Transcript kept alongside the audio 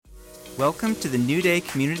Welcome to the New Day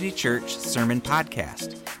Community Church Sermon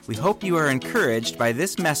Podcast. We hope you are encouraged by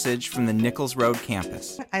this message from the Nichols Road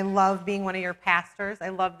campus. I love being one of your pastors. I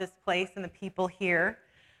love this place and the people here.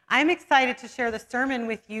 I'm excited to share the sermon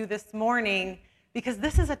with you this morning because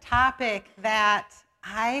this is a topic that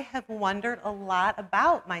I have wondered a lot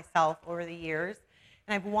about myself over the years,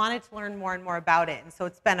 and I've wanted to learn more and more about it. And so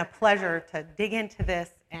it's been a pleasure to dig into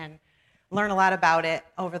this and learn a lot about it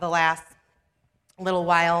over the last little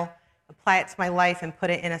while, apply it to my life, and put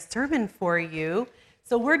it in a sermon for you.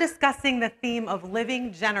 So we're discussing the theme of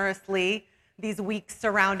living generously these weeks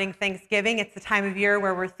surrounding Thanksgiving. It's the time of year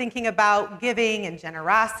where we're thinking about giving and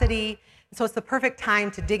generosity. So it's the perfect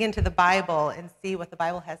time to dig into the Bible and see what the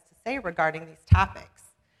Bible has to say regarding these topics.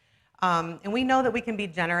 And we know that we can be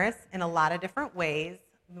generous in a lot of different ways.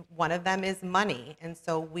 One of them is money. And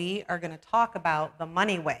so we are going to talk about the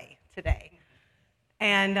money way today.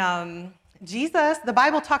 And Jesus, the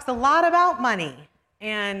Bible talks a lot about money.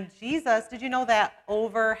 And Jesus, did you know that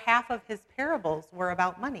over half of his parables were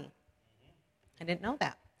about money? I didn't know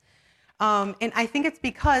that. And I think it's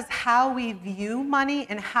because how we view money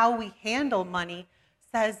and how we handle money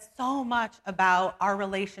says so much about our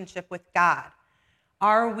relationship with God.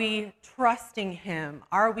 Are we trusting him?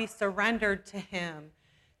 Are we surrendered to him?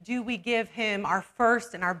 Do we give him our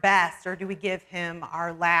first and our best, or do we give him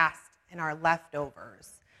our last and our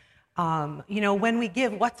leftovers? When we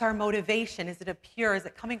give, what's our motivation? Is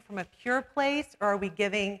it coming from a pure place, or are we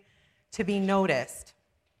giving to be noticed?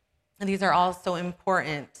 And these are all so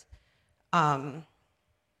important. So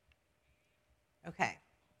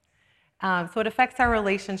it affects our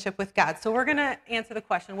relationship with God. So we're going to answer the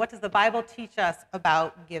question, what does the Bible teach us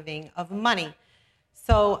about giving of money?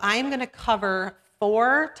 So I'm going to cover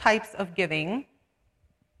 4 types of giving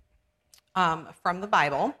from the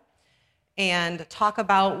Bible, and talk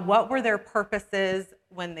about what were their purposes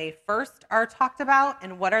when they first are talked about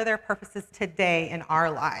and what are their purposes today in our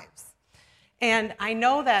lives. And I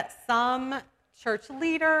know that some church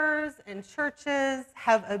leaders and churches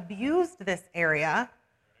have abused this area,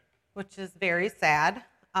 which is very sad.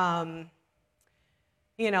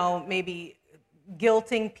 Maybe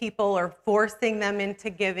guilting people or forcing them into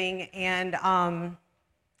giving. And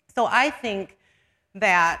so I think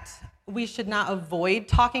that we should not avoid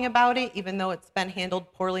talking about it, even though it's been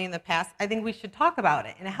handled poorly in the past. I think we should talk about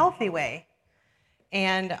it in a healthy way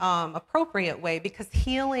and appropriate way, because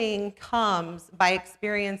healing comes by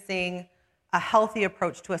experiencing a healthy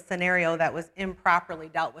approach to a scenario that was improperly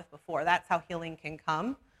dealt with before. That's how healing can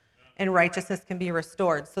come and righteousness can be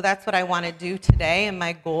restored. So that's what I want to do today, and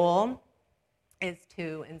my goal is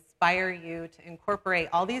to inspire you to incorporate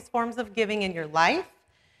all these forms of giving in your life.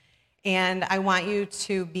 And I want you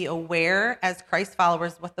to be aware as Christ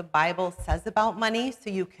followers what the Bible says about money so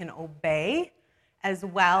you can obey as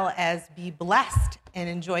well as be blessed and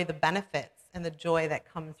enjoy the benefits and the joy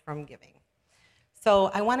that comes from giving. So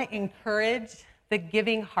I want to encourage the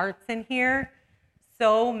giving hearts in here.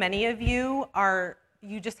 So many of you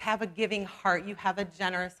just have a giving heart. You have a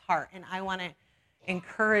generous heart. And I want to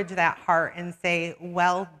encourage that heart and say,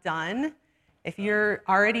 well done. If you're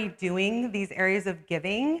already doing these areas of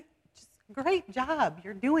giving, great job,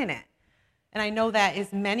 you're doing it. And I know that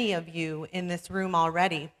is many of you in this room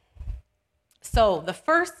already. So the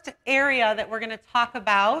first area that we're going to talk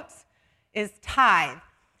about is tithe.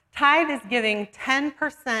 Tithe is giving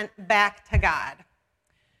 10% back to God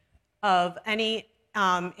of any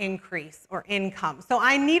increase or income. So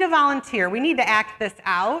I need a volunteer. We need to act this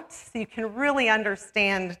out so you can really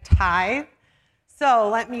understand tithe. So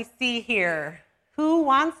let me see here. Who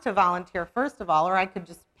wants to volunteer, first of all, or I could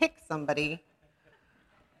just pick somebody.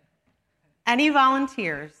 Any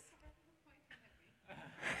volunteers?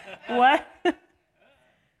 What?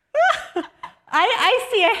 I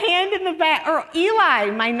see a hand in the back. Or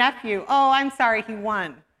Eli, my nephew. Oh, I'm sorry, he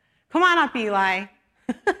won. Come on up, Eli.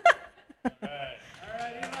 A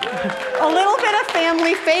little bit of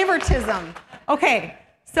family favoritism. Okay,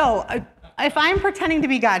 so if I'm pretending to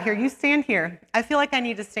be God here, you stand here. I feel like I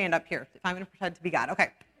need to stand up here if I'm going to pretend to be God. Okay.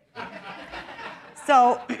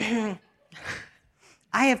 So,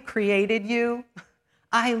 I have created you.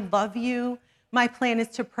 I love you. My plan is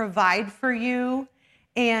to provide for you.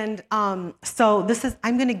 And so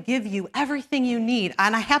I'm going to give you everything you need.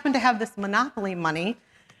 And I happen to have this monopoly money.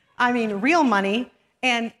 Real money.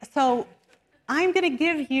 And so I'm going to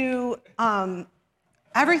give you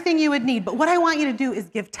everything you would need. But what I want you to do is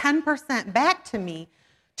give 10% back to me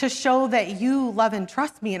to show that you love and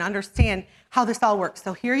trust me and understand how this all works.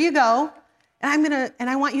 So here you go. And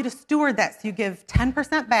I want you to steward that. So you give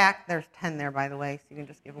 10% back. There's 10 there, by the way, so you can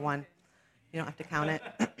just give 1. You don't have to count it.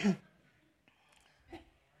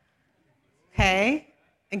 okay?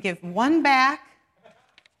 And give one back.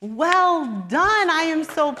 Well done. I am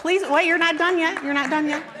so pleased. Wait, you're not done yet. You're not done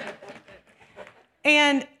yet.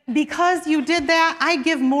 And because you did that, I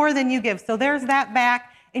give more than you give. So there's that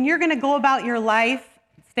back. And you're going to go about your life.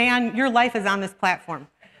 Your life is on this platform.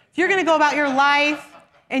 So you're going to go about your life,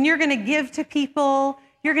 and you're going to give to people.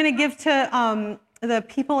 You're going to give to the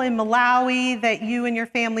people in Malawi that you and your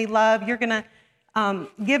family love. You're going to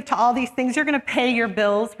give to all these things. You're going to pay your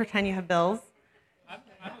bills. Pretend you have bills. I'm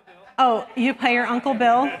a Bill. Oh, you pay your Uncle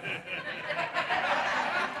Bill.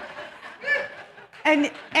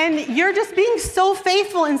 And you're just being so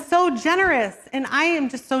faithful and so generous. And I am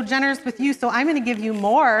just so generous with you, so I'm going to give you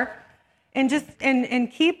more. And just and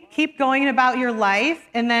keep going about your life.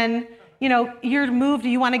 And then, you're moved,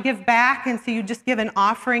 you want to give back, and so you just give an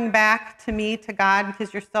offering back to me, to God,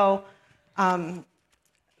 because you're so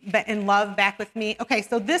in love back with me. Okay,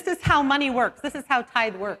 so this is how money works. This is how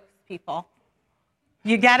tithe works, people.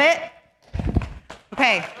 You get it?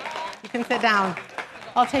 Okay, you can sit down.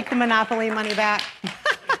 I'll take the Monopoly money back.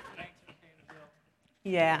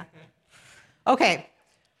 Yeah. Okay,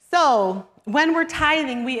 so when we're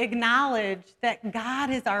tithing, we acknowledge that God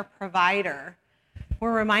is our provider.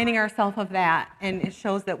 We're reminding ourselves of that, and it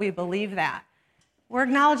shows that we believe that. We're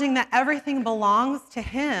acknowledging that everything belongs to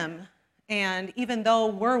Him, and even though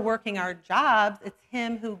we're working our jobs, it's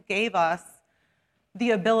Him who gave us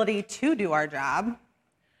the ability to do our job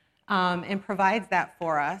and provides that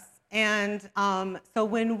for us. And so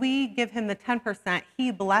when we give Him the 10%,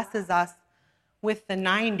 He blesses us with the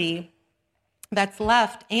 90 that's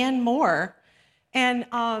left and more. And,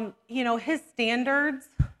 His standards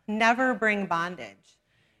never bring bondage.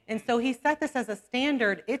 And so He set this as a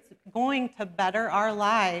standard. It's going to better our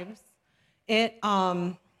lives.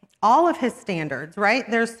 All of His standards, right?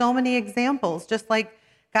 There's so many examples. Just like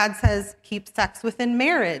God says, keep sex within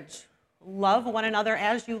marriage. Love one another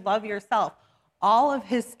as you love yourself. All of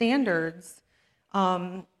His standards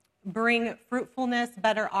bring fruitfulness,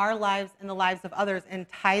 better our lives and the lives of others, and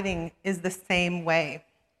tithing is the same way.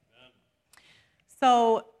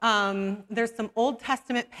 So there's some Old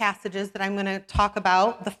Testament passages that I'm going to talk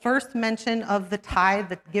about. The first mention of the tithe,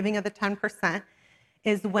 the giving of the 10%,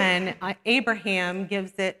 is when Abraham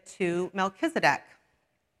gives it to Melchizedek.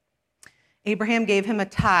 Abraham gave him a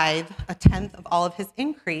tithe, a tenth of all of his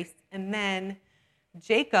increase, and then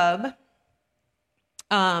Jacob,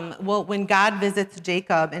 when God visits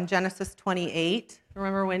Jacob in Genesis 28,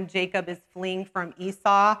 remember when Jacob is fleeing from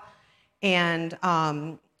Esau, and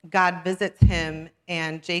God visits him,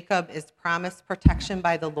 and Jacob is promised protection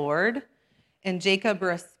by the Lord, and Jacob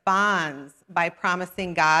responds by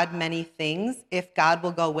promising God many things if God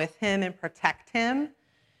will go with him and protect him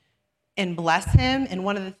and bless him. And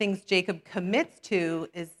one of the things Jacob commits to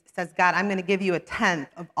says, God, I'm going to give you a tenth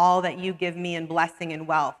of all that you give me in blessing and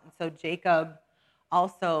wealth. And so Jacob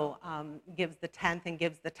also gives the tenth and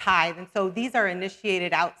gives the tithe. And so these are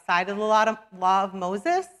initiated outside of the law of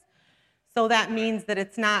Moses. So that means that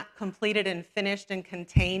it's not completed and finished and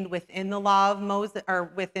contained within the law of Moses or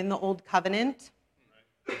within the Old Covenant.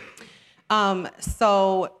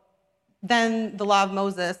 So then the law of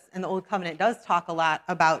Moses and the Old Covenant does talk a lot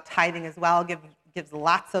about tithing as well, gives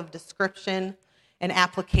lots of description and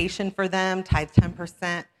application for them. Tithe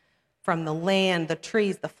 10% from the land, the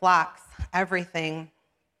trees, the flocks, everything.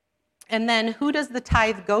 And then who does the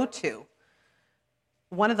tithe go to?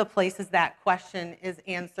 One of the places that question is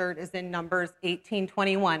answered is in Numbers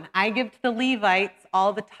 18:21. I give to the Levites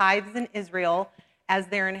all the tithes in Israel as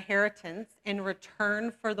their inheritance in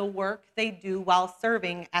return for the work they do while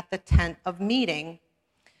serving at the tent of meeting.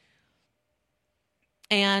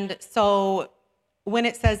 And so when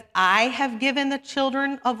it says, I have given the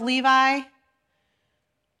children of Levi,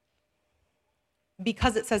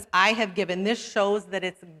 because it says, I have given, this shows that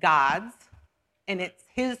it's God's, and it's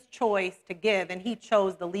His choice to give, and He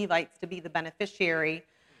chose the Levites to be the beneficiary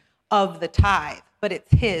of the tithe, but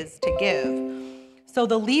it's His to give. So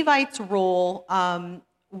the Levites' role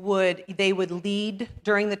they would lead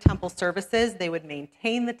during the temple services. They would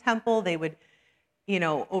maintain the temple. They would,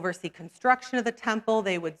 oversee construction of the temple.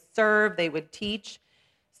 They would serve. They would teach.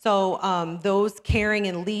 So those caring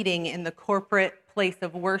and leading in the corporate place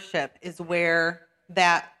of worship is where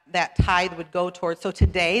that tithe would go towards. So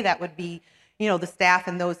today that would be, the staff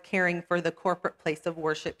and those caring for the corporate place of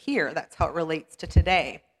worship here. That's how it relates to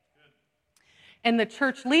today. And the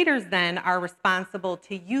church leaders then are responsible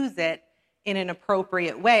to use it in an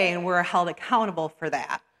appropriate way, and we're held accountable for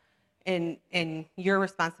that. And your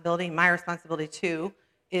responsibility, my responsibility too,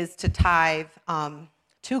 is to tithe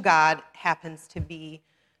to God, happens to be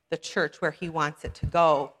the church where He wants it to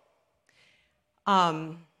go.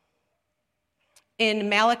 In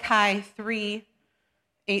Malachi 3,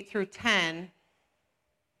 8 through 10,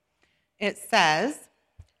 it says,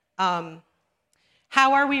 how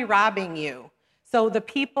are we robbing you? So the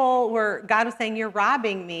people God was saying, you're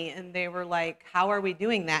robbing me. And they were like, how are we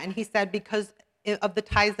doing that? And he said, because of the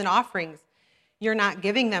tithes and offerings. You're not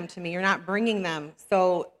giving them to me. You're not bringing them.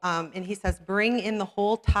 So, and he says, bring in the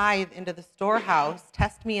whole tithe into the storehouse.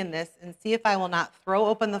 Test me in this and see if I will not throw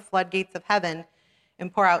open the floodgates of heaven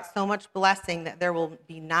and pour out so much blessing that there will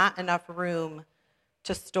be not enough room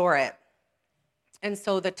to store it. And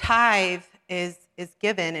so the tithe is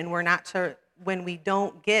given, and we're not to, when we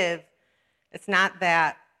don't give, it's not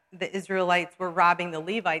that the Israelites were robbing the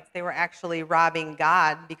Levites. They were actually robbing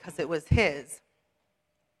God because it was his.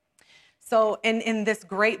 So, and this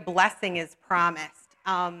great blessing is promised.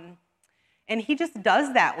 And he just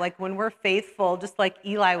does that. Like when we're faithful, just like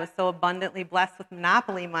Eli was so abundantly blessed with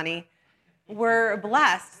Monopoly money, we're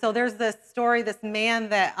blessed. So there's this story, this man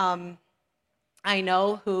that I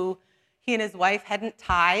know who he and his wife hadn't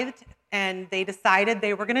tithed, and they decided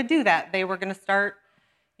they were going to do that. They were going to start,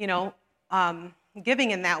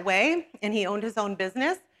 giving in that way. And he owned his own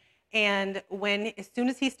business. And as soon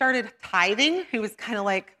as he started tithing, he was kind of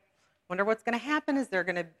like, wonder what's going to happen. Is there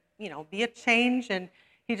going to, be a change? And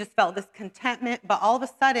he just felt this contentment. But all of a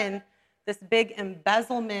sudden, this big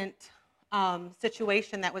embezzlement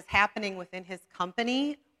situation that was happening within his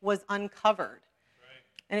company was uncovered. Right.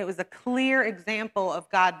 And it was a clear example of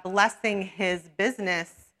God blessing his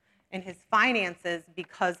business and his finances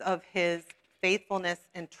because of his faithfulness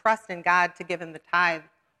and trust in God to give him the tithe.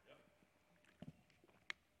 Yep.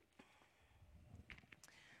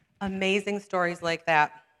 Amazing stories like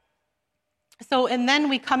that. So, and then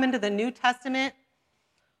we come into the New Testament,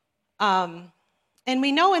 and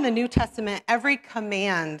we know in the New Testament, every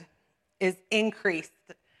command is increased.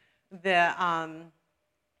 In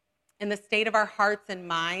the state of our hearts and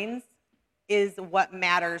minds is what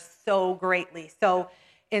matters so greatly. So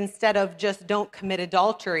instead of just don't commit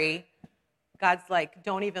adultery, God's like,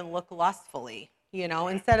 don't even look lustfully.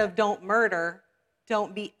 Instead of don't murder,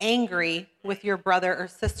 don't be angry with your brother or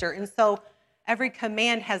sister. And so every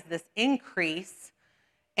command has this increase.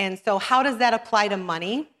 And so how does that apply to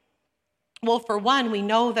money? Well, for one, we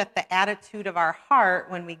know that the attitude of our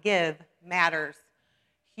heart when we give matters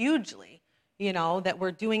hugely, that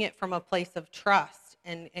we're doing it from a place of trust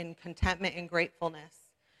and contentment and gratefulness.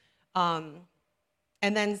 And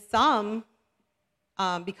then some,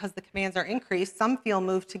 because the commands are increased, some feel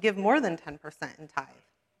moved to give more than 10% in tithe.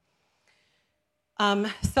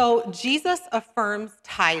 So Jesus affirms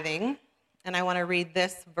tithing. And I want to read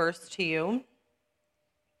this verse to you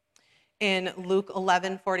in Luke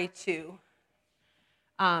 11:42.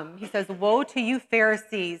 He says, woe to you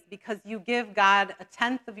Pharisees, because you give God a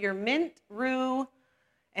tenth of your mint, rue,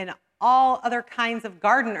 and all other kinds of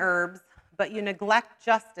garden herbs, but you neglect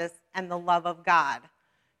justice and the love of God.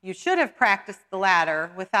 You should have practiced the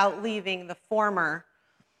latter without leaving the former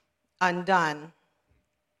undone.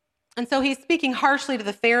 And so he's speaking harshly to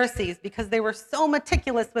the Pharisees because they were so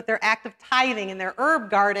meticulous with their act of tithing in their herb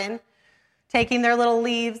garden, taking their little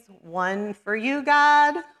leaves, 1 for you,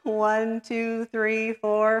 God, 1, 2, 3,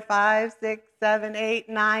 4, 5, 6, 7, 8,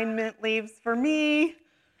 9 mint leaves for me.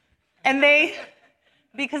 And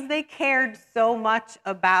because they cared so much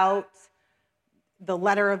about the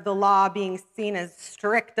letter of the law, being seen as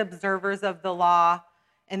strict observers of the law,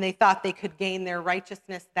 and they thought they could gain their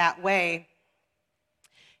righteousness that way.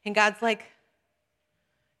 And God's like,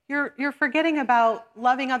 you're forgetting about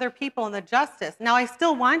loving other people and the justice. Now, I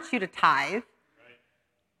still want you to tithe, right,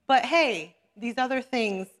 but hey, these other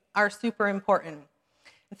things are super important.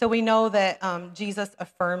 And so we know that Jesus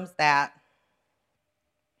affirms that.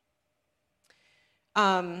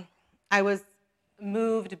 I was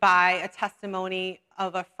moved by a testimony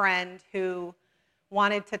of a friend who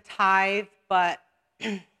wanted to tithe, but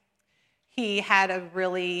he had a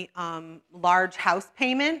really large house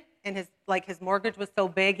payment, and his mortgage was so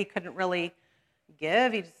big he couldn't really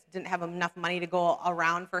give. He just didn't have enough money to go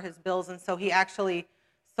around for his bills, and so he actually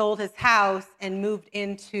sold his house and moved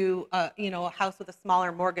into a house with a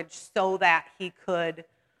smaller mortgage so that he could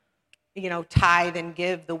tithe and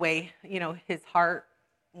give the way his heart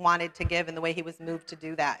wanted to give and the way he was moved to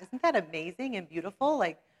do that. Isn't that amazing and beautiful?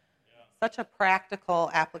 Such a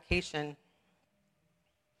practical application.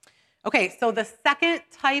 Okay, so the second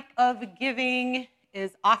type of giving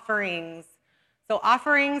is offerings. So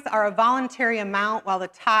offerings are a voluntary amount, while the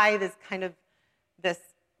tithe is kind of this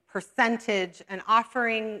percentage. An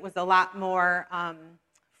offering was a lot more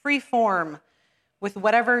free form with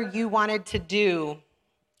whatever you wanted to do.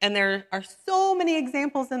 And there are so many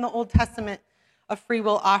examples in the Old Testament of free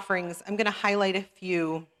will offerings. I'm going to highlight a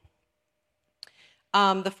few.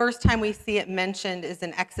 The first time we see it mentioned is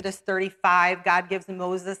in Exodus 35. God gives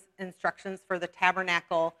Moses instructions for the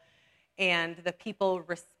tabernacle, and the people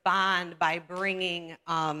respond by bringing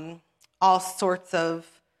all sorts of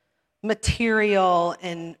material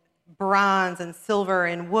and bronze and silver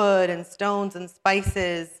and wood and stones and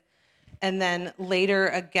spices. And then later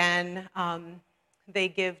again, they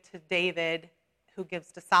give to David, who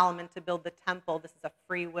gives to Solomon to build the temple. This is a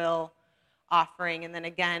free will offering. And then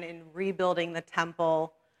again, in rebuilding the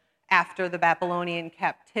temple after the Babylonian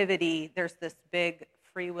captivity, there's this big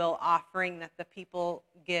free will offering that the people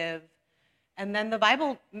give. And then the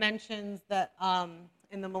Bible mentions that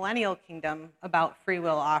in the millennial kingdom about free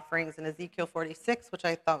will offerings in Ezekiel 46, which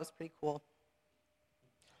I thought was pretty cool.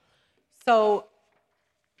 So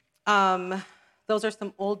those are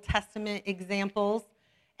some Old Testament examples.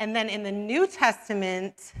 And then in the New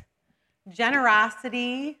Testament,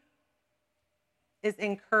 generosity is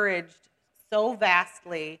encouraged so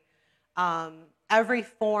vastly. Every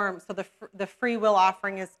form, so the free will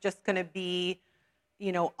offering is just going to be,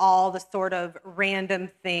 all the sort of random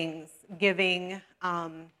things, giving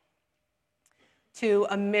to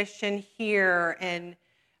a mission here and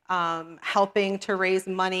helping to raise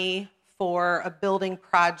money for a building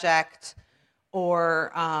project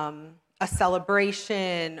or a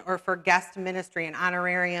celebration or for guest ministry, an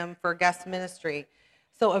honorarium for guest ministry.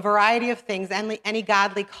 So a variety of things, any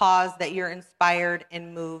godly cause that you're inspired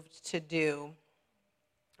and moved to do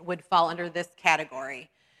would fall under this category.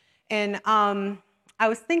 And I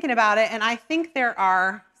was thinking about it, and I think there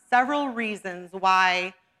are several reasons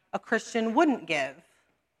why a Christian wouldn't give.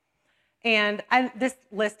 And this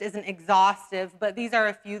list isn't exhaustive, but these are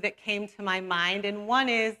a few that came to my mind. And one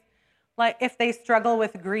is, like, if they struggle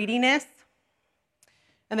with greediness,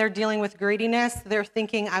 and they're dealing with greediness, they're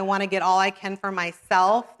thinking, I want to get all I can for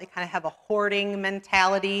myself. They kind of have a hoarding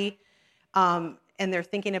mentality, and they're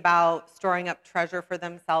thinking about storing up treasure for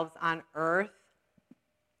themselves on earth.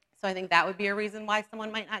 So I think that would be a reason why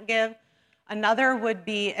someone might not give. Another would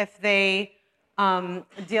be if they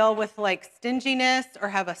deal with like stinginess or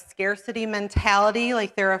have a scarcity mentality,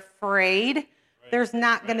 like they're afraid there's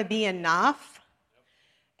not going to be enough.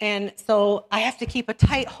 And so I have to keep a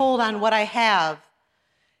tight hold on what I have.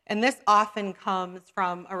 And this often comes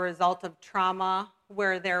from a result of trauma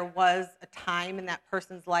where there was a time in that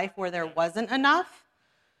person's life where there wasn't enough.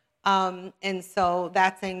 And so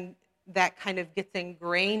that kind of gets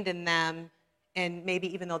ingrained in them. And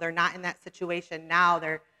maybe even though they're not in that situation now,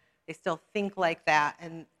 they still think like that.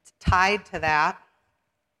 And tied to that,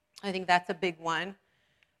 I think that's a big one.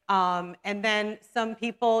 And then some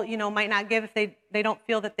people, might not give if they don't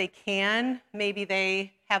feel that they can. Maybe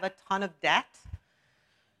they have a ton of debt.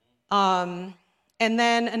 And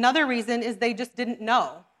then another reason is they just didn't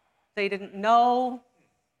know. They didn't know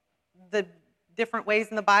the different ways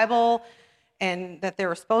in the Bible and that they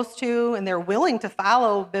were supposed to, and they're willing to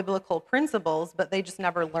follow biblical principles, but they just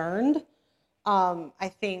never learned.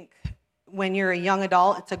 I think when you're a young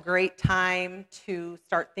adult, it's a great time to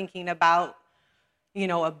start thinking about,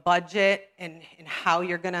 a budget and how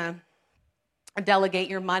you're going to delegate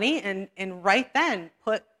your money, and right then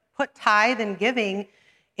put tithe and giving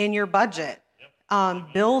in your budget.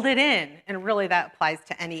 Build it in, and really that applies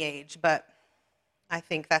to any age, but I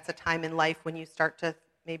think that's a time in life when you start to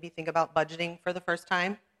maybe think about budgeting for the first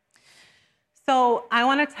time. So I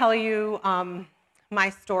want to tell you my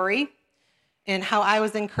story and how I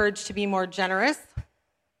was encouraged to be more generous.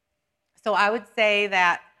 So I would say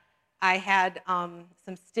that I had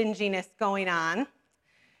some stinginess going on,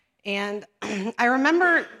 and I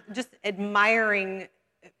remember just admiring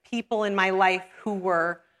people in my life who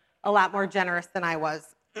were a lot more generous than I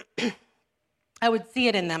was. I would see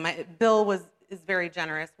it in them. Bill was very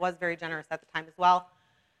generous at the time as well.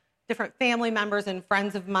 Different family members and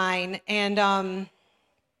friends of mine. And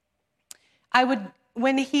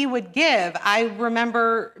when he would give, I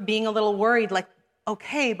remember being a little worried, like,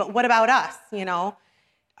 okay, but what about us?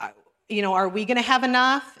 Are we going to have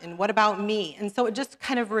enough? And what about me? And so it just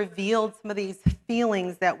kind of revealed some of these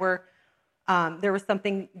feelings that were, there was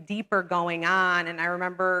something deeper going on. And I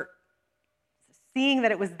remember seeing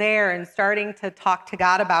that it was there and starting to talk to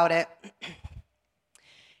God about it.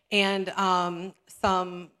 And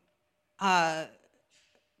some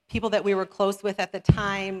people that we were close with at the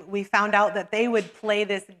time, we found out that they would play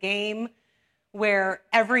this game where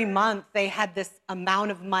every month they had this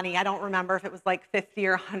amount of money. I don't remember if it was like $50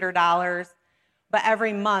 or $100, but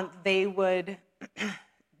every month they would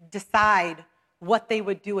decide what they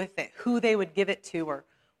would do with it, who they would give it to, or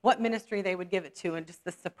what ministry they would give it to, and just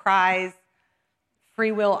the surprise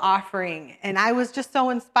free will offering. And I was just so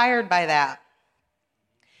inspired by that.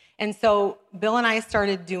 And so Bill and I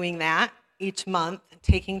started doing that each month,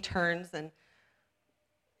 taking turns, and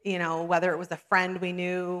whether it was a friend we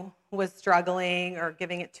knew was struggling or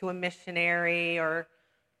giving it to a missionary, or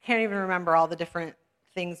can't even remember all the different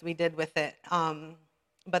things we did with it.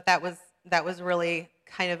 But that was really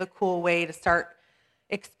kind of a cool way to start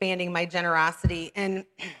expanding my generosity. And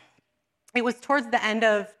it was towards the end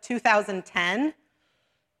of 2010,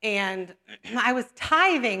 and I was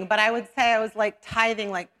tithing, but I would say I was like tithing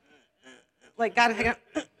like God, he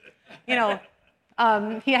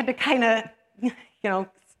had to kind of,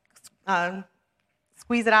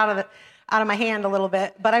 squeeze it out of my hand a little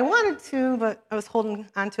bit. But I wanted to, but I was holding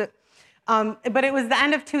onto it. But it was the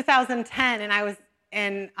end of 2010,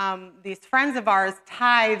 and these friends of ours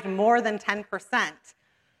tithed more than 10%.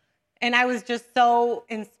 And I was just so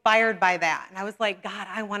inspired by that. And I was like, God,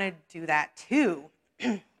 I want to do that too.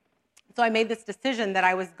 So I made this decision that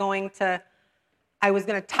I was going to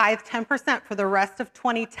tithe 10% for the rest of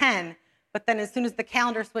 2010. But then as soon as the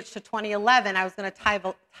calendar switched to 2011, I was going to tithe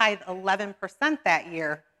 11% that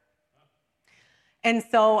year. And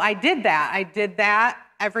so I did that. I did that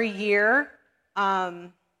every year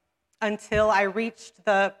until I reached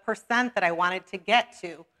the percent that I wanted to get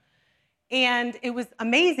to. And it was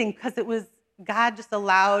amazing because God just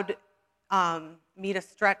allowed me to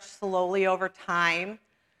stretch slowly over time.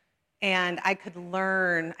 And I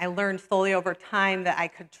learned slowly over time that I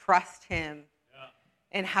could trust him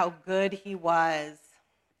and how good he was.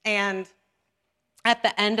 And at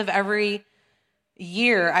the end of every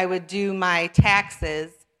year, I would do my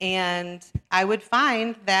taxes, and I would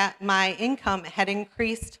find that my income had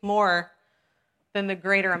increased more than the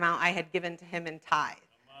greater amount I had given to him in tithe.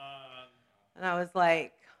 And I was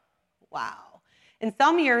like, wow. In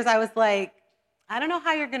some years, I was like, I don't know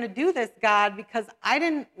how you're going to do this, God, because I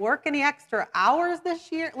didn't work any extra hours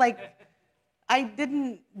this year. Like, I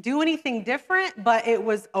didn't do anything different, but it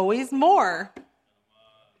was always more.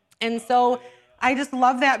 And so I just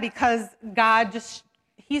love that because God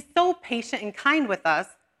he's so patient and kind with us.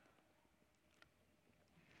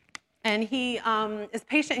 And he is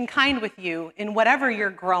patient and kind with you in whatever you're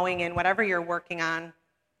growing in, whatever you're working on.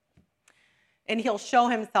 And he'll show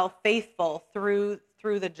himself faithful through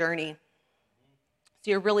the journey.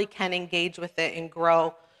 So you really can engage with it and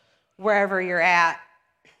grow wherever you're at.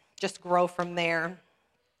 Just grow from there.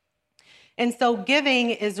 And so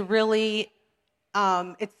giving is really,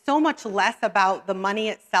 it's so much less about the money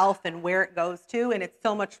itself and where it goes to, and it's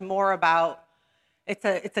so much more about, it's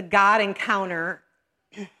a God encounter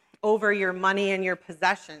over your money and your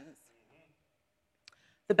possessions.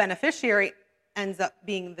 The beneficiary ends up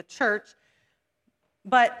being the church,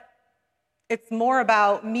 but it's more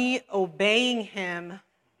about me obeying him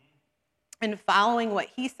and following what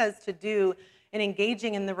he says to do and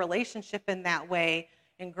engaging in the relationship in that way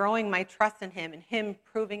and growing my trust in him and him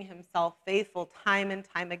proving himself faithful time and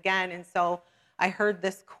time again. And so I heard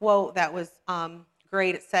this quote that was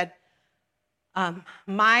great. It said,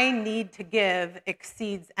 my need to give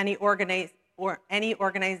exceeds any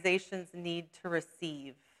organization's need to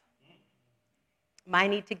receive. My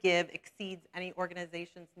need to give exceeds any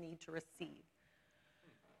organization's need to receive.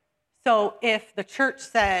 So if the church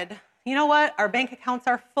said, you know what, our bank accounts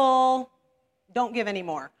are full, don't give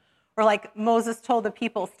anymore. Or like Moses told the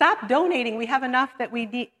people, stop donating, we have enough that we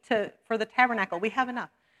need for the tabernacle, we have enough.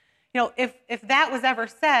 If that was ever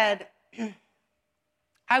said,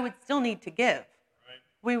 I would still need to give. Right.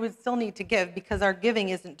 We would still need to give because our giving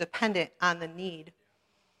isn't dependent on the need.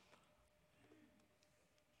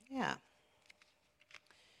 Yeah.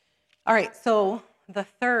 All right, so the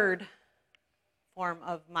third form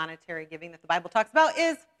of monetary giving that the Bible talks about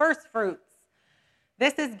is first fruits.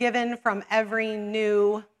 This is given from every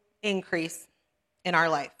new increase in our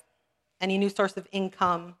life, any new source of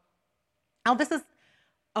income. Now, this is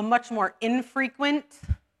a much more infrequent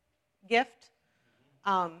gift.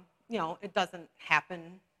 It doesn't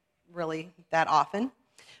happen really that often.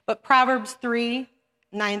 But Proverbs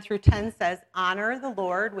 3:9-10 says, honor the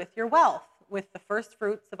Lord with your wealth, with the first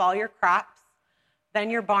fruits of all your crops. Then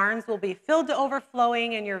your barns will be filled to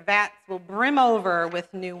overflowing and your vats will brim over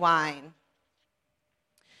with new wine.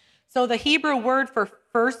 So the Hebrew word for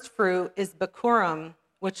first fruit is bakurim,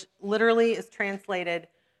 which literally is translated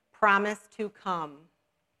promise to come.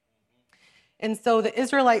 And so the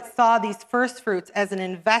Israelites saw these first fruits as an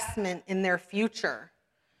investment in their future.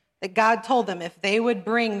 That God told them if they would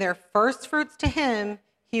bring their first fruits to him,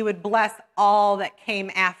 he would bless all that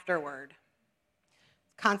came afterward.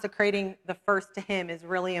 Consecrating the first to him is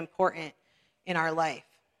really important in our life.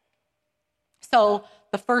 So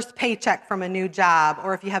the first paycheck from a new job,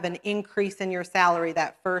 or if you have an increase in your salary,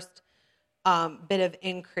 that first bit of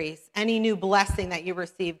increase, any new blessing that you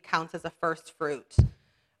receive counts as a first fruit.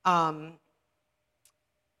 And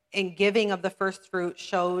giving of the first fruit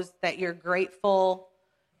shows that you're grateful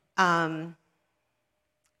and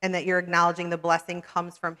that you're acknowledging the blessing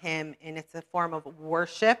comes from him, and it's a form of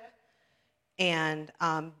worship. And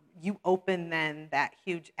you open then that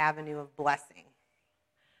huge avenue of blessing.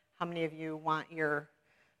 How many of you want your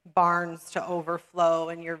barns to overflow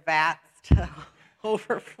and your vats to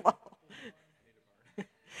overflow?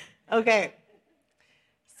 Okay.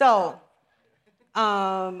 So,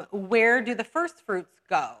 where do the first fruits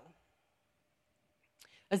go?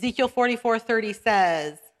 Ezekiel 44:30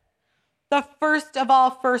 says, "The first of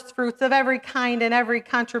all first fruits of every kind and every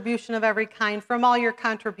contribution of every kind from all your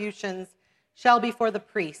contributions shall be for the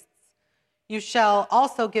priests. You shall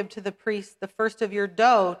also give to the priest the first of your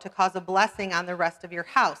dough to cause a blessing on the rest of your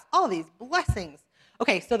house." All these blessings.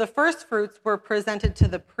 Okay, so the first fruits were presented to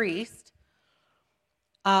the priest,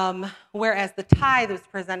 whereas the tithe was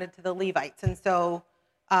presented to the Levites. And so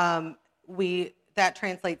that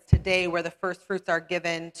translates today where the first fruits are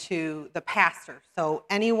given to the pastor. So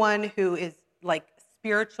anyone who is like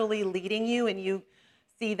spiritually leading you and you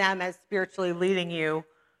see them as spiritually leading you,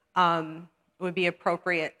 would be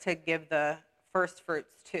appropriate to give the first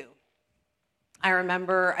fruits to. I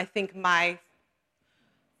remember, I think my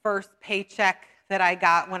first paycheck that I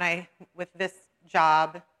got with this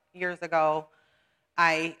job years ago,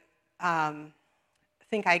 I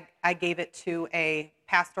think I gave it to a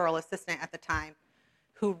pastoral assistant at the time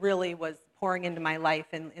who really was pouring into my life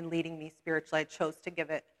and leading me spiritually. I chose to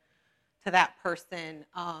give it to that person.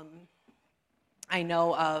 I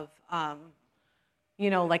know of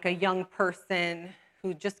like a young person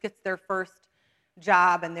who just gets their first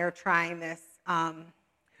job and they're trying this,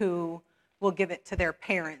 who will give it to their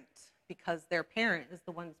parent because their parent is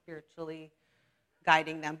the one spiritually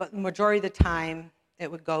guiding them. But the majority of the time, it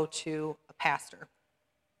would go to a pastor.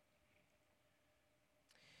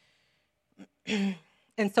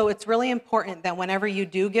 And so it's really important that whenever you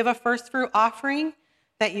do give a first fruit offering,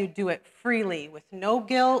 that you do it freely with no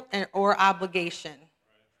guilt or obligation.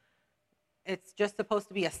 It's just supposed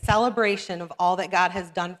to be a celebration of all that God has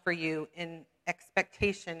done for you in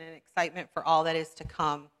expectation and excitement for all that is to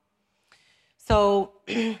come. So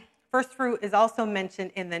first fruit is also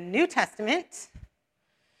mentioned in the New Testament.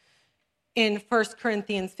 In 1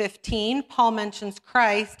 Corinthians 15, Paul mentions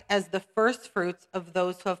Christ as the first fruits of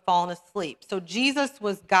those who have fallen asleep. So Jesus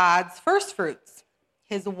was God's first fruits,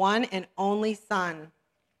 his one and only Son.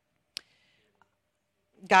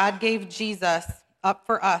 God gave Jesus up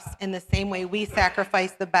for us in the same way we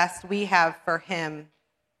sacrifice the best we have for him.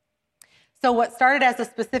 So what started as a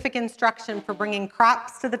specific instruction for bringing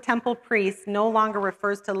crops to the temple priests no longer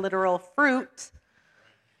refers to literal fruit.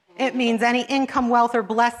 It means any income, wealth, or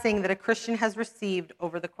blessing that a Christian has received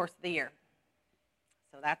over the course of the year.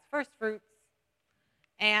 So that's first fruits.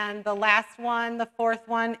 And the last one, the fourth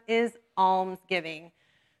one, is almsgiving.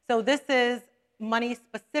 So this is money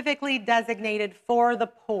specifically designated for the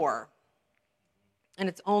poor. And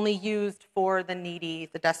it's only used for the needy,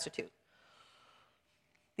 the destitute.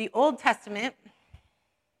 The Old Testament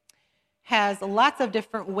has lots of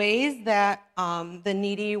different ways that the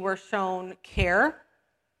needy were shown care.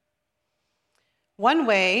 One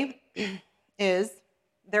way is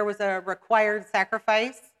there was a required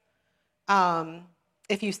sacrifice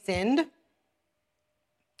if you sinned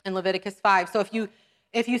in Leviticus 5. So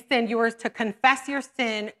if you sinned, you were to confess your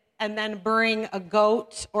sin and then bring a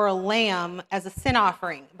goat or a lamb as a sin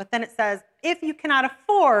offering. But then it says, if you cannot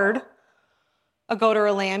afford a goat or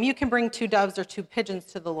a lamb, you can bring 2 doves or 2 pigeons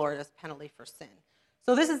to the Lord as penalty for sin.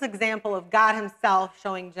 So this is an example of God himself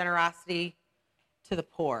showing generosity to the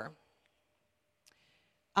poor.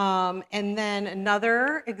 And then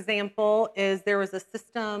another example is there was a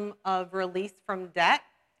system of release from debt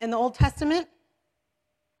in the Old Testament.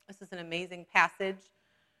 This is an amazing passage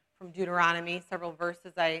from Deuteronomy, several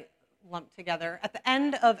verses I lumped together. At the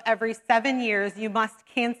end of every 7 years, you must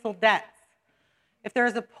cancel debts. If there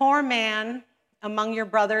is a poor man among your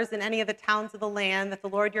brothers in any of the towns of the land that the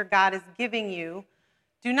Lord your God is giving you,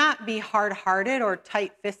 do not be hard-hearted or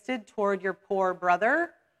tight-fisted toward your poor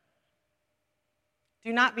brother.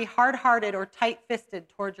 Do not be hard-hearted or tight-fisted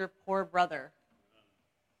toward your poor brother.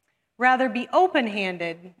 Rather, be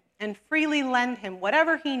open-handed and freely lend him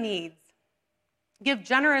whatever he needs. Give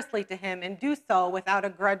generously to him and do so without a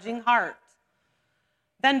grudging heart.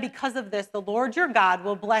 Then because of this, the Lord your God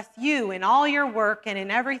will bless you in all your work and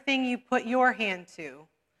in everything you put your hand to.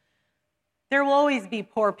 There will always be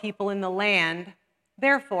poor people in the land,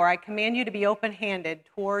 Therefore, I command you to be open-handed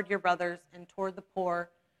toward your brothers and toward the poor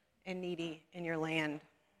and needy in your land.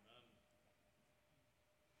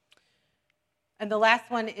 And the last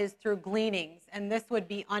one is through gleanings, and this would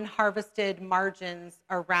be unharvested margins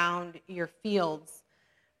around your fields.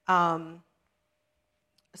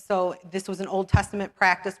 So this was an Old Testament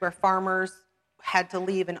practice where farmers had to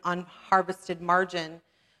leave an unharvested margin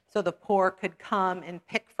so the poor could come and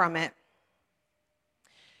pick from it.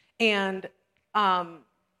 And,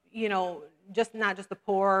 just not just the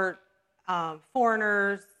poor,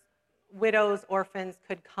 foreigners, widows, orphans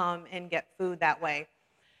could come and get food that way.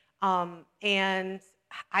 And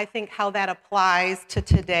I think how that applies to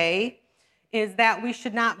today is that we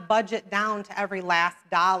should not budget down to every last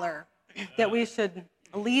dollar, that we should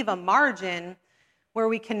leave a margin where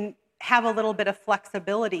we can have a little bit of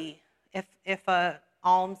flexibility if a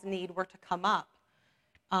alms need were to come up.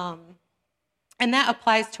 And that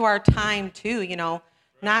applies to our time too,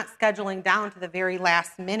 not scheduling down to the very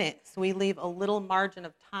last minute. So we leave a little margin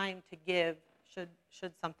of time to give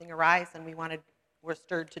should something arise and we're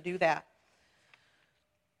stirred to do that.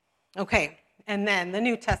 Okay, and then the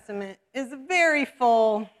New Testament is very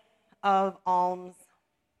full of alms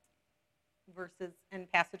verses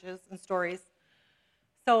and passages and stories.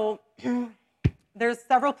 So there's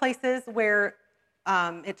several places where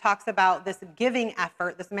it talks about this giving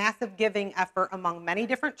effort, this massive giving effort among many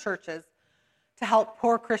different churches to help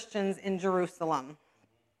poor Christians in Jerusalem.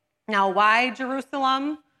 Now, why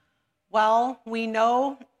Jerusalem? Well, we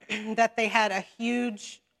know that they had a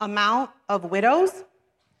huge amount of widows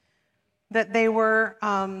that they were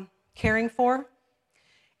caring for,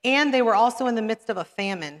 and they were also in the midst of a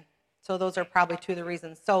famine. So those are probably two of the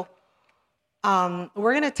reasons. So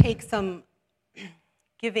we're going to take some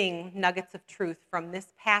giving nuggets of truth from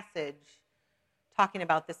this passage talking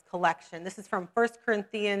about this collection. This is from 1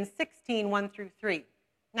 Corinthians 16, 1 through 3.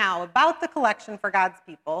 Now, about the collection for God's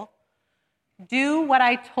people, do what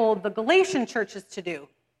I told the Galatian churches to do.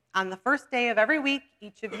 On the first day of every week,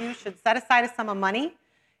 each of you should set aside a sum of money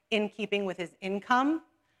in keeping with his income,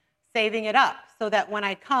 saving it up, so that when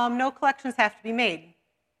I come, no collections have to be made.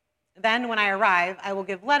 Then, when I arrive, I will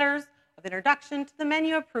give letters of introduction to the men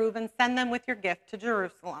you approve and send them with your gift to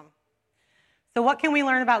Jerusalem. So what can we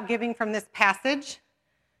learn about giving from this passage?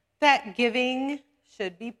 That giving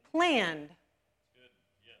should be planned.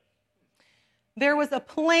 There was a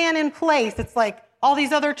plan in place. It's like all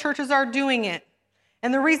these other churches are doing it.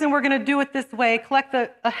 And the reason we're going to do it this way, collect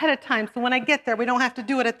ahead of time, so when I get there, we don't have to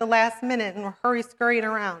do it at the last minute and we're scurrying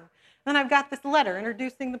around. Then I've got this letter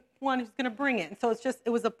introducing the one who's going to bring it. And so it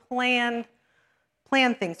was a planned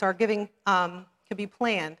thing. So our giving could be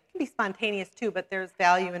planned. It can be spontaneous too, but there's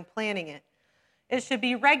value in planning it. It should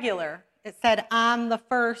be regular. It said on the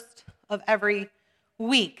first of every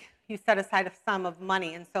week, you set aside a sum of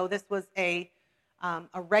money. And so this was a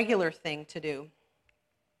regular thing to do.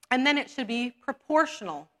 And then it should be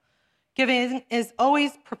proportional. Giving is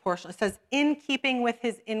always proportional. It says in keeping with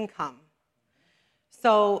his income.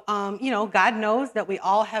 So, God knows that we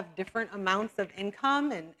all have different amounts of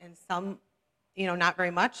income and some, not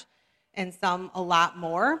very much, and some a lot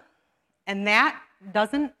more. And that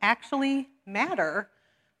doesn't actually matter.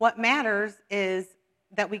 What matters is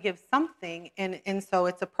that we give something, and so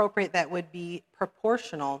it's appropriate that would be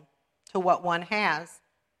proportional to what one has.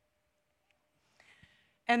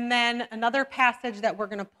 And then another passage that we're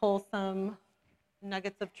going to pull some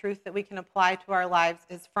nuggets of truth that we can apply to our lives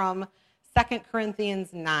is from 2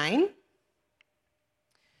 Corinthians 9.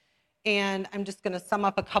 And I'm just going to sum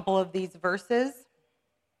up a couple of these verses.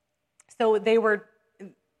 So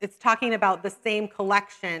it's talking about the same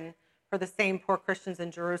collection for the same poor Christians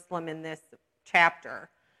in Jerusalem in this chapter.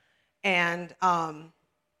 And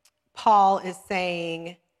Paul is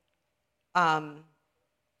saying,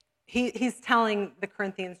 he's telling the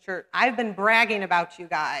Corinthians church, I've been bragging about you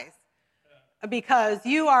guys because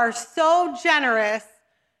you are so generous.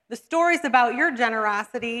 The stories about your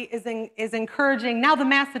generosity is encouraging. Now the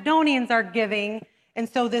Macedonians are giving, and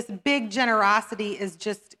so this big generosity is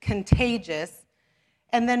just contagious.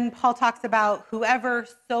 And then Paul talks about whoever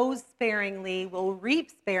sows sparingly will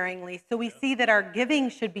reap sparingly. So we see that our giving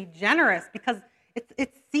should be generous because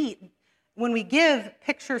it's seed. When we give,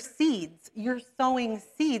 picture seeds. You're sowing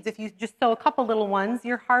seeds. If you just sow a couple little ones,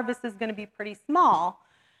 your harvest is going to be pretty small.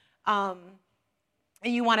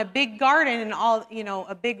 And you want a big garden and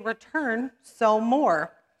a big return, sow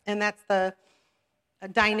more. And that's the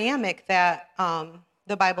dynamic that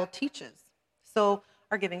the Bible teaches. So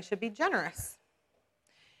our giving should be generous.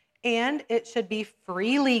 And it should be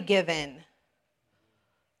freely given.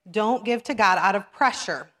 Don't give to God out of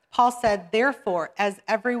pressure. Paul said, therefore, as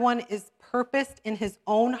everyone is purposed in his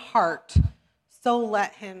own heart, so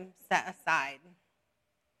let him set aside.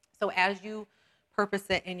 So as you purpose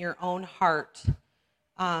it in your own heart,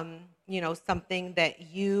 something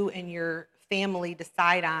that you and your family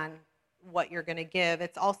decide on what you're going to give.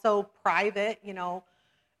 It's also private,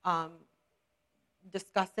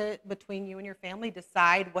 discuss it between you and your family,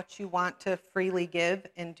 decide what you want to freely give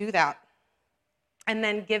and do that. And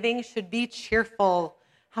then giving should be cheerful.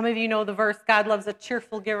 How many of you know the verse, God loves a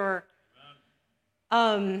cheerful giver?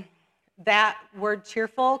 That word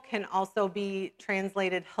cheerful can also be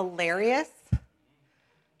translated hilarious.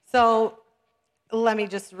 So let me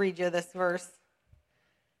just read you this verse.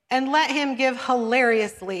 And let him give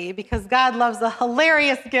hilariously, because God loves a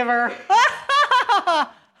hilarious giver. That's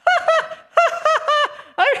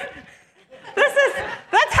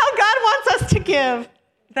how God wants us to give.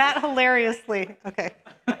 That hilariously. Okay.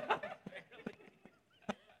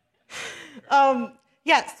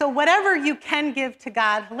 So whatever you can give to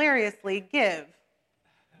God hilariously, give.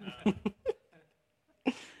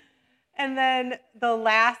 And then the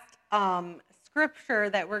last scripture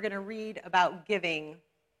that we're going to read about giving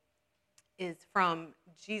is from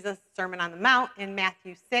Jesus' Sermon on the Mount in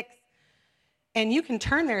Matthew 6. And you can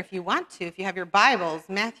turn there if you want to, if you have your Bibles,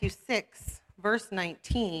 Matthew 6, verse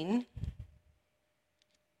 19.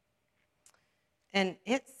 And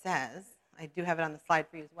it says, I do have it on the slide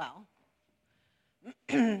for you as well.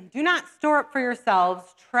 Do not store up for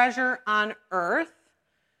yourselves treasure on earth,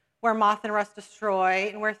 where moth and rust destroy,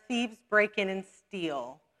 and where thieves break in and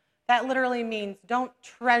steal. That literally means don't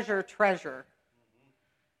treasure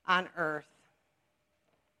on earth.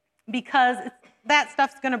 Because that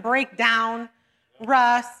stuff's going to break down,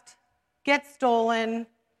 rust, get stolen.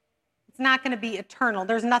 It's not going to be eternal.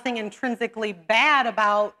 There's nothing intrinsically bad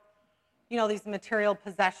about, these material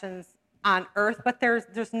possessions on earth, but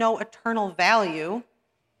there's no eternal value.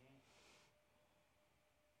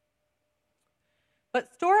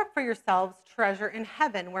 But store up for yourselves treasure in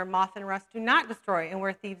heaven, where moth and rust do not destroy, and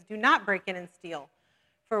where thieves do not break in and steal.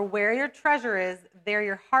 For where your treasure is, there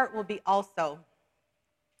your heart will be also.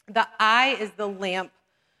 The eye is the lamp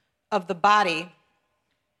of the body.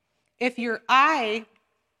 If your eyes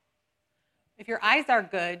are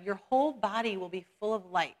good, your whole body will be full of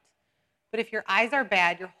light. But if your eyes are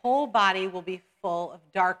bad, your whole body will be full of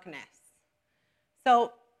darkness.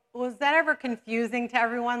 So was that ever confusing to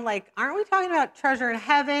everyone? Like, aren't we talking about treasure in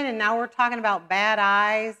heaven and now we're talking about bad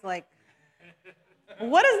eyes? Like,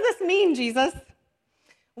 what does this mean, Jesus?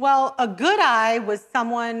 Well, a good eye was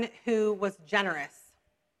someone who was generous.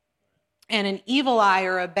 And an evil eye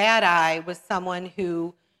or a bad eye was someone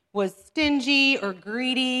who was stingy or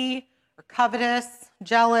greedy or covetous,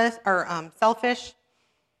 jealous, or selfish.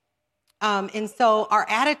 And so our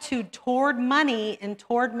attitude toward money and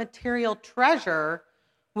toward material treasure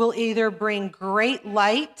will either bring great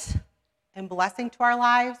light and blessing to our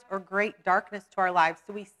lives or great darkness to our lives.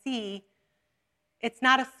 So we see it's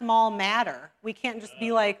not a small matter. We can't just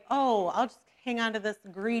be like, oh, I'll just hang on to this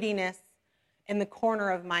greediness in the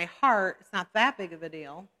corner of my heart. It's not that big of a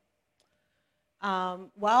deal.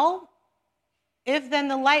 Well, if then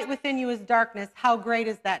the light within you is darkness, how great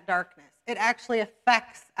is that darkness? It actually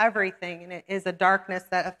affects everything, and it is a darkness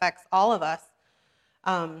that affects all of us.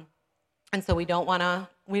 And so we don't want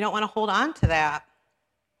to hold on to that.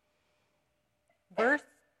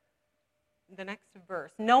 The next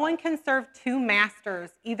verse. No one can serve two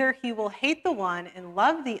masters. Either he will hate the one and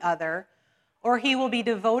love the other, or he will be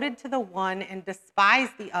devoted to the one and despise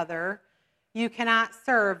the other. You cannot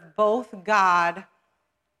serve both God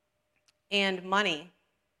and money.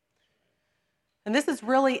 And this is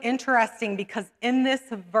really interesting because in this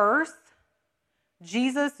verse,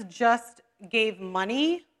 Jesus just gave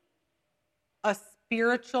money a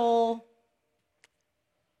spiritual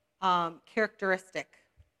characteristic.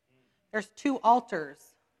 There's two altars.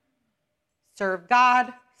 Serve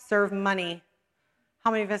God, serve money.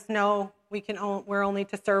 How many of us know we're only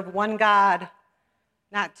to serve one God,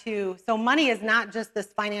 not two? So money is not just this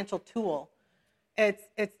financial tool.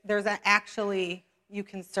 Actually, you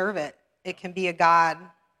can serve it. It can be a God.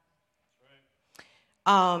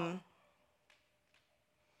 And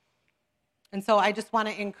so I just want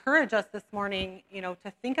to encourage us this morning,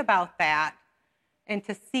 to think about that and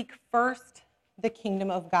to seek first the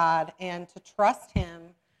kingdom of God and to trust him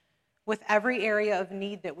with every area of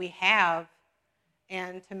need that we have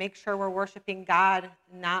and to make sure we're worshiping God,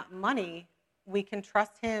 not money. We can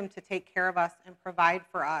trust him to take care of us and provide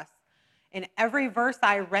for us. In every verse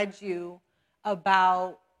I read you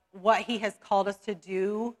about what he has called us to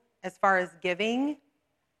do as far as giving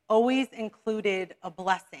always included a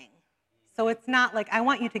blessing. So it's not like, I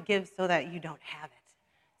want you to give so that you don't have it.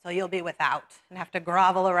 so you'll be without and have to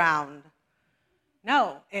grovel around.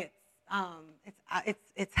 No, it's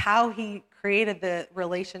how he created the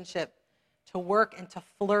relationship to work and to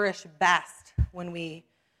flourish best when we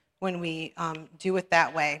do it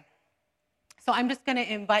that way. So I'm just going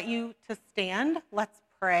to invite you to stand. Let's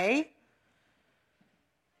pray.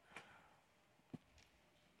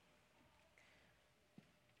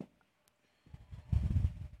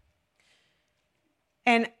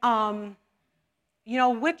 And,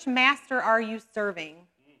 which master are you serving?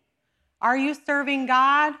 Are you serving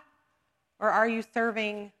God, or are you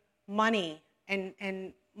serving money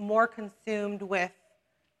and more consumed with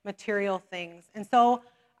material things? And so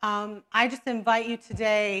I just invite you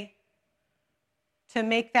today to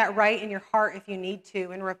make that right in your heart if you need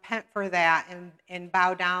to, and repent for that, and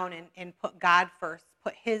bow down and put God first,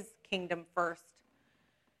 put his kingdom first.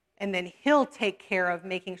 And then he'll take care of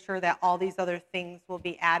making sure that all these other things will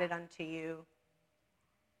be added unto you.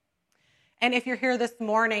 And if you're here this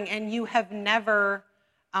morning and you have never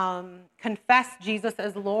confessed Jesus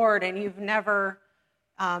as Lord, and you've never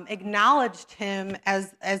acknowledged him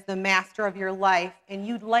as the master of your life, and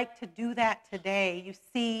you'd like to do that today, you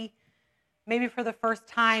see maybe for the first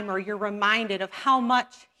time, or you're reminded of how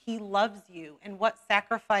much he loves you and what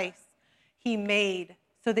sacrifice he made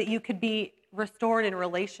so that you could be restored in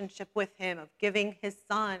relationship with him, of giving his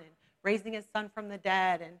son and raising his son from the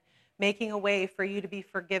dead and making a way for you to be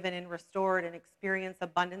forgiven and restored and experience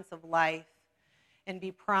abundance of life and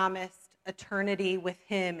be promised eternity with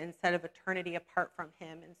him instead of eternity apart from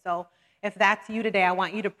him. And so if that's you today, I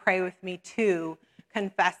want you to pray with me too,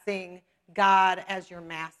 confessing God as your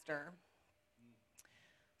master.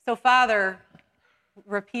 So Father,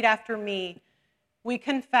 repeat after me. We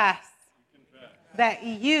confess that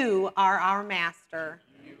you are our master.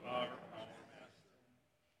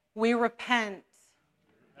 We repent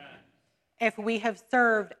if we have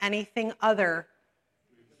served anything other,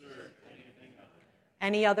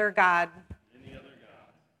 any other God.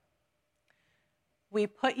 We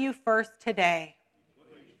put you first today.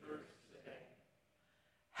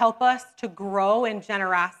 Help us to grow in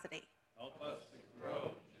generosity.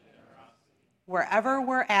 Wherever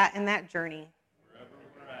we're at in that journey.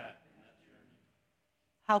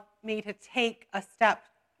 Help me to take a step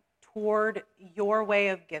toward your way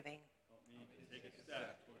of giving.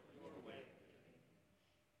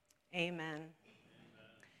 Amen.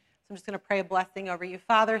 So I'm just going to pray a blessing over you.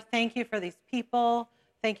 Father, thank you for these people.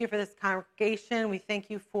 Thank you for this congregation. We thank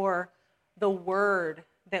you for the word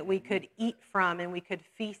that we could eat from and we could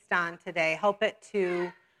feast on today. Help it to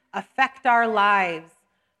affect our lives.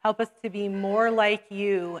 Help us to be more like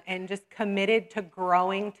you and just committed to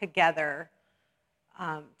growing together.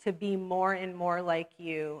 To be more and more like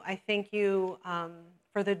you. I thank you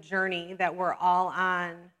for the journey that we're all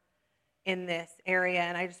on in this area,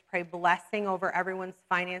 and I just pray blessing over everyone's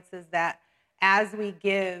finances, that as we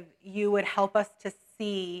give, you would help us to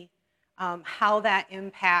see how that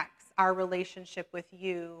impacts our relationship with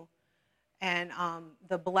you, and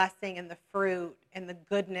the blessing and the fruit and the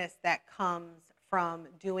goodness that comes from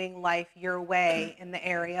doing life your way in the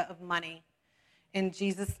area of money. In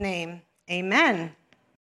Jesus' name, amen.